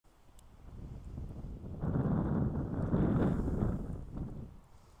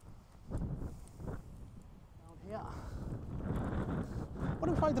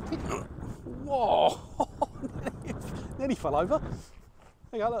show the picture. Whoa! Nearly fell over.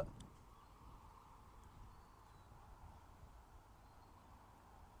 There you go, look.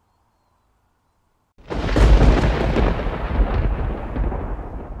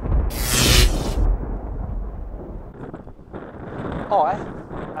 I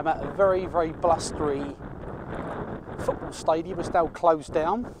am at a very, very blustery football stadium. It's now closed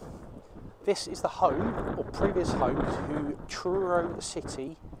down. This is the home, or previous home, to Truro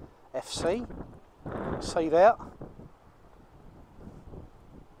City FC. See there?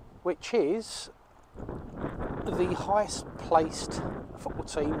 Which is the highest placed football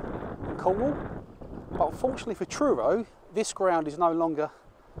team in Cornwall. But unfortunately for Truro, this ground is no longer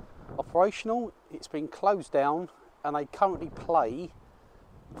operational. It's been closed down, and they currently play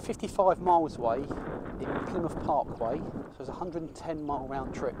 55 miles away in Plymouth Parkway, so it's a 110-mile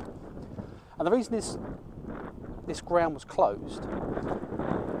round trip. And the reason this ground was closed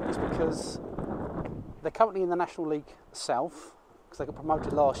is because they're currently in the National League South, because they got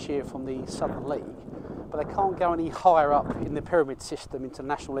promoted last year from the Southern League, but they can't go any higher up in the pyramid system into the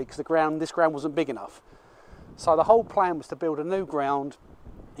National League because this ground wasn't big enough. So the whole plan was to build a new ground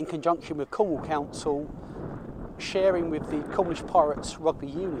in conjunction with Cornwall Council, sharing with the Cornish Pirates rugby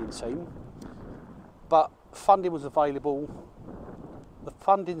union team, but funding was available. The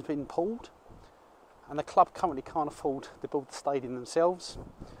funding's been pulled, and the club currently can't afford to build the stadium themselves.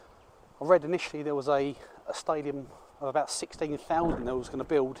 I read initially there was a stadium of about 16,000 they was going to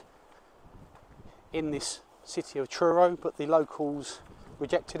build in this city of Truro, but the locals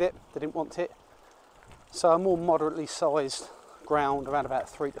rejected it. They didn't want it. So a more moderately sized ground, around about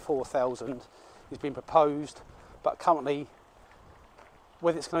 3,000 to 4,000, is being proposed. But currently,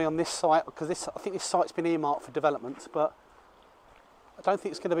 whether it's going to be on this site, because I think this site's been earmarked for development, but I don't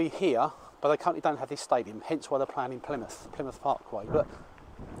think it's going to be here. But they currently don't have this stadium, hence why they're playing in Plymouth Parkway. But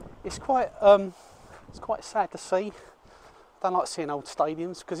it's quite sad to see. I don't like seeing old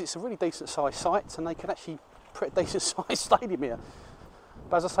stadiums because it's a really decent sized site, and they can actually put a decent sized stadium here.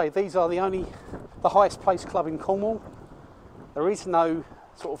 But as I say, these are the highest placed club in Cornwall. There is no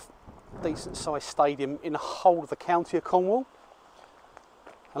sort of decent sized stadium in the whole of the county of Cornwall.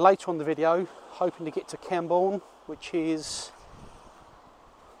 And later on in the video, hoping to get to Camborne, which is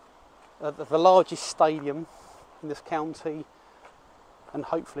the largest stadium in this county, and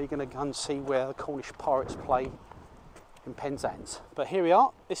hopefully going to go and see where the Cornish Pirates play in Penzance. But here we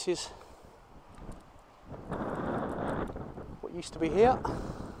are. This is what used to be here.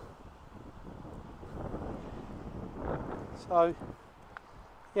 So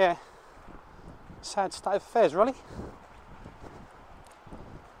yeah, sad state of affairs really.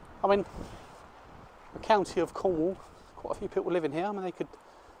 I mean, the county of Cornwall, quite a few people living here. I mean, they could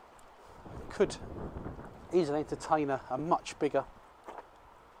easily entertain a much bigger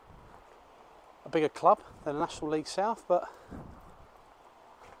club than the National League South, but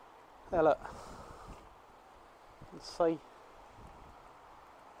there, look, let's see,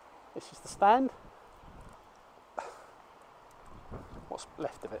 this is the stand, what's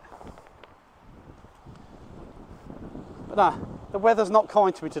left of it. But no, the weather's not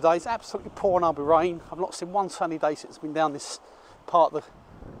kind to me today. It's absolutely pouring over rain. I've not seen one sunny day since I've been down this part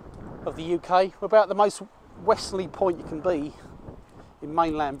of the UK. We're about the most westerly point you can be in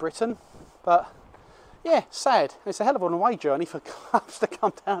mainland Britain, but yeah, sad. It's a hell of an away journey for clubs to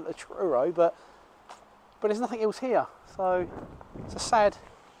come down to Truro, but there's nothing else here, so it's sad,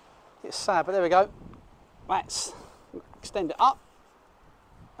 but there we go. Let's extend it up.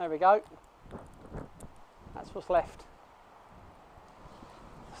 There we go. That's what's left.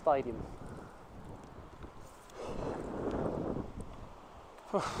 Stadium.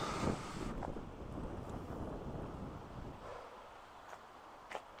 Oh,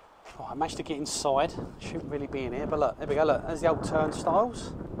 I managed to get inside. Shouldn't really be in here, but look, there we go. Look, there's the old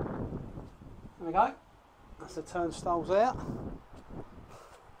turnstiles. There we go. That's the turnstiles there.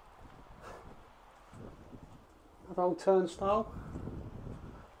 Another old turnstile.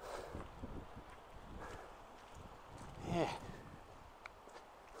 Yeah.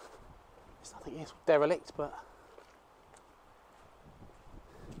 There's nothing here. It's derelict, but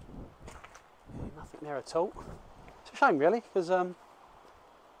yeah, nothing there at all. It's a shame, really, because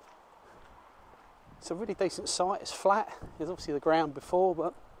it's a really decent site. It's flat. There's obviously the ground before,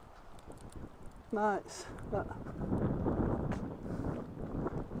 but no, it's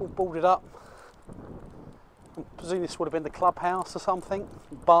all boarded up. I presume this would have been the clubhouse or something,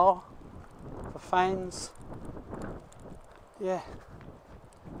 bar for fans. Yeah,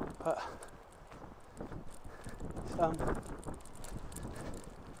 but yeah,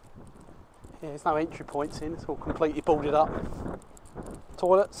 there's no entry points in. It's all completely boarded up.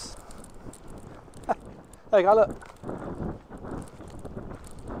 toilets. There you go, look.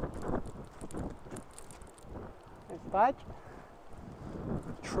 There's the badge.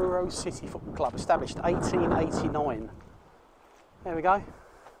 Truro City Football Club, established 1889. There we go.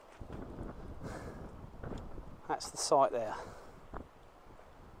 That's the site there.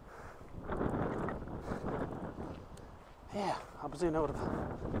 Yeah, I presume I would have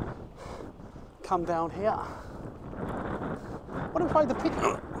come down here. What if I played the pitch?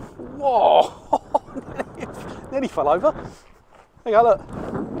 Whoa! Nearly fell over. There you go, look.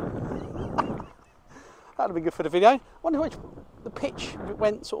 That would have been good for the video. I wonder which the pitch, if it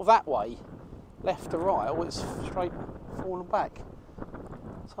went sort of that way, left to right, or it's straight falling back.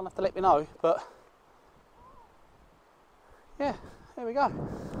 So I'll have to let me know, but yeah, there we go.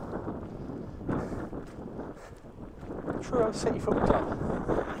 Truro City Football Club.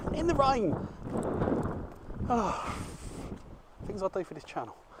 In the rain. Oh, things I do for this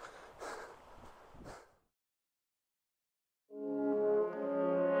channel.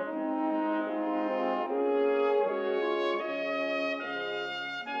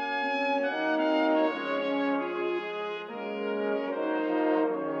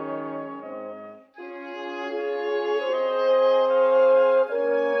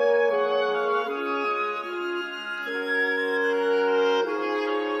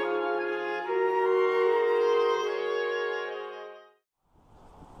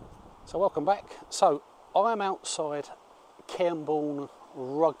 So welcome back. So I am outside Cornwall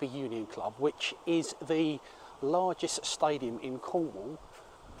Rugby Union Club, which is the largest stadium in Cornwall.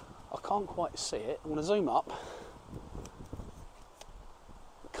 I can't quite see it. I'm going to zoom up.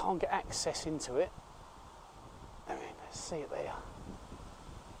 Can't get access into it. Let's see it there.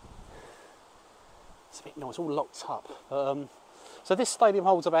 It's a bit nice, all locked up. So this stadium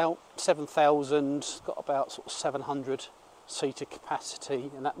holds about 7,000, got about sort of 700 seater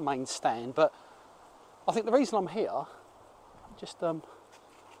capacity in that main stand, but I think the reason I'm here, just about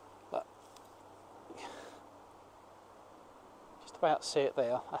see it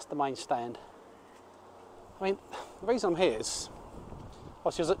there, that's the main stand. I mean, the reason I'm here is,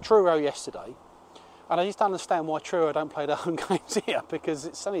 obviously I was at Truro yesterday, and I just don't understand why Truro don't play their home games here, because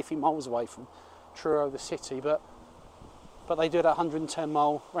it's only a few miles away from Truro the city, but they do that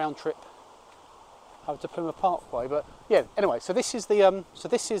 110-mile round trip over to Plymouth Parkway. But yeah, anyway, so this is the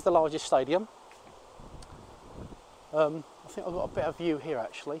largest stadium. I think I've got a better view here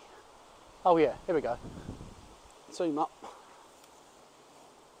actually. Oh yeah, here we go. Zoom up.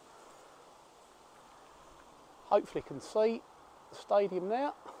 Hopefully you can see the stadium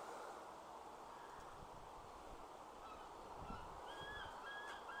now.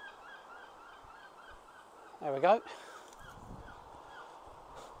 There we go.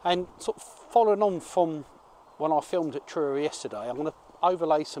 And sort of following on from when I filmed at Truro yesterday, I'm going to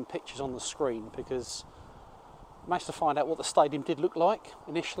overlay some pictures on the screen because I managed to find out what the stadium did look like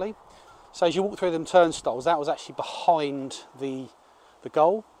initially. So as you walk through them turnstiles, that was actually behind the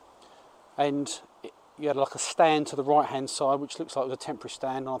goal, and you had like a stand to the right hand side which looks like it was a temporary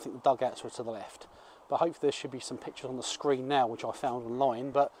stand, and I think the dugouts were to the left. But hopefully there should be some pictures on the screen now which I found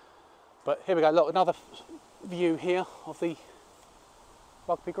online. But here we go, look, another view here of the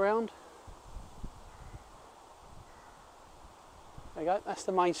rugby ground. There you go, that's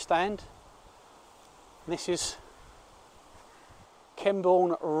the main stand. And this is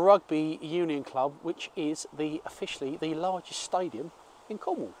Cornwall Rugby Union Club, which is officially the largest stadium in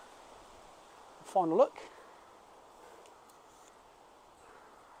Cornwall. Final look.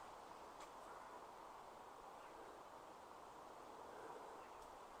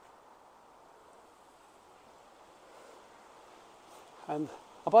 And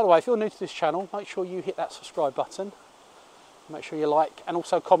by the way, if you're new to this channel, make sure you hit that subscribe button. Make sure you like and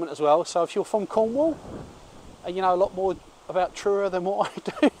also comment as well. So if you're from Cornwall and you know a lot more about Truro than what I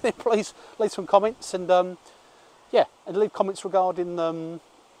do, then please leave some comments, and yeah, and leave comments regarding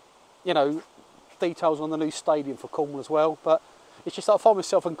you know, details on the new stadium for Cornwall as well. But it's just that I found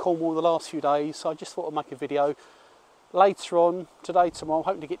myself in Cornwall the last few days, so I just thought I'd make a video later on today, tomorrow. I'm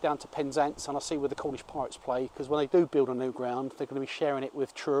hoping to get down to Penzance and I'll see where the Cornish Pirates play, because when they do build a new ground, they're going to be sharing it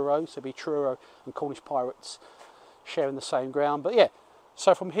with Truro, so it'll be Truro and Cornish Pirates sharing the same ground. But yeah,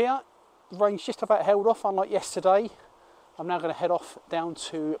 so from here, the rain's just about held off, unlike yesterday. I'm now going to head off down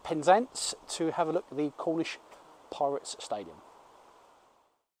to Penzance to have a look at the Cornish Pirates Stadium.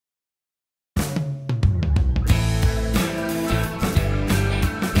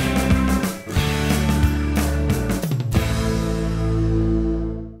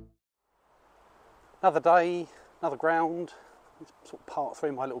 Another day, another ground. It's sort of part 3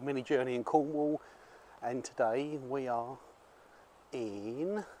 of my little mini journey in Cornwall, and today we are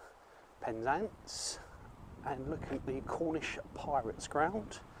in Penzance and looking at the Cornish Pirates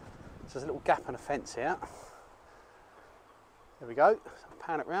ground. So there's a little gap in a fence here. There we go, so I'll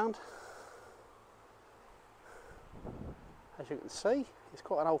pan it round. As you can see, it's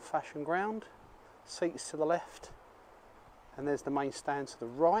quite an old-fashioned ground. Seats to the left, and there's the main stand to the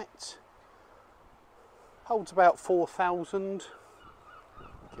right. Holds about 4,000.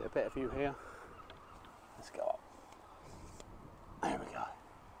 Get a better view here. Let's go up. There we go.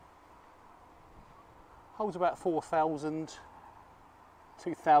 Holds about 4,000,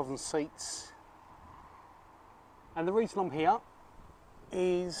 2,000 seats. And the reason I'm here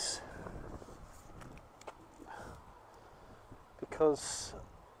is because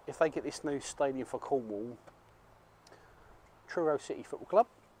if they get this new stadium for Cornwall, Truro City Football Club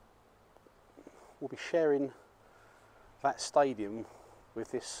will be sharing that stadium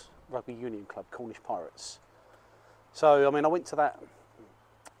with this rugby union club, Cornish Pirates. So, I mean, I went to that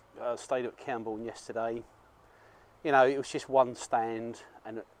stadium at Cornwall yesterday. You know, it was just one stand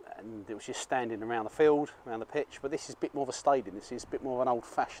and it was just standing around the field, around the pitch, but this is a bit more of a stadium. This is a bit more of an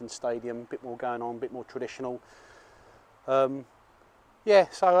old-fashioned stadium, a bit more going on, a bit more traditional. Yeah,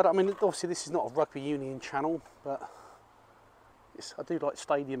 so I mean, obviously this is not a rugby union channel, but I do like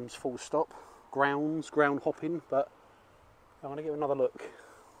stadiums full stop, ground hopping, but I'm going to give another look,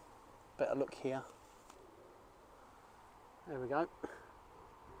 better look here. There we go.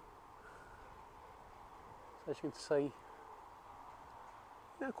 So as you can see,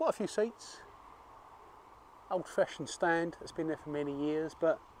 you know, quite a few seats. Old-fashioned stand that's been there for many years,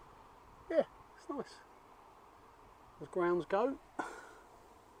 but yeah, it's nice. As grounds go.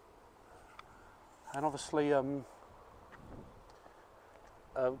 And obviously,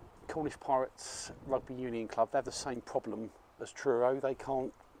 Cornish Pirates Rugby Union Club, they have the same problem as Truro. They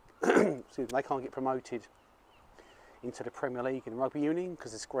can't, excuse me, they can't get promoted into the Premier League in Rugby Union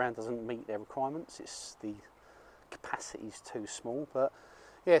because this ground doesn't meet their requirements. It's the capacity is too small. But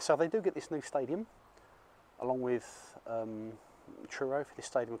yeah, so they do get this new stadium along with Truro for this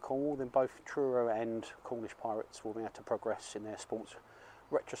stadium of Cornwall. Then both Truro and Cornish Pirates will be able to progress in their sports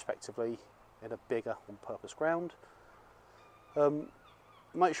retrospectively in a bigger on-purpose ground.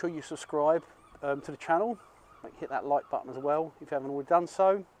 Make sure you subscribe to the channel. Hit that like button as well if you haven't already done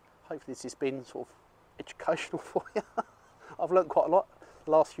so. Hopefully this has been sort of educational for you. I've learned quite a lot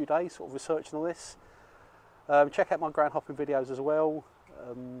the last few days sort of researching all this. Check out my ground hopping videos as well.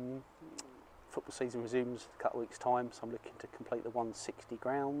 Football season resumes in a couple of weeks time, so I'm looking to complete the 160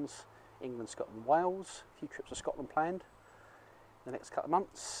 grounds, England, Scotland, Wales. A few trips to Scotland planned in the next couple of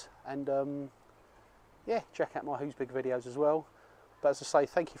months, and yeah, check out my Who's Big videos as well. But as I say,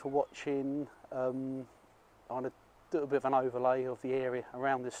 thank you for watching. I'm going to do a bit of an overlay of the area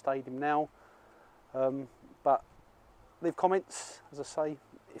around this stadium now, but leave comments, as I say,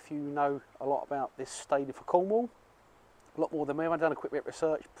 if you know a lot about this stadium for Cornwall, a lot more than me. I've done a quick bit of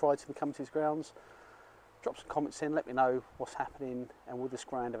research prior to me coming to these grounds. Drop some comments in, let me know what's happening, and will this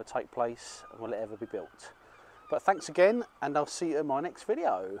ground ever take place, and will it ever be built? But thanks again, and I'll see you in my next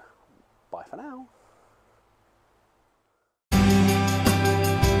video. Bye for now.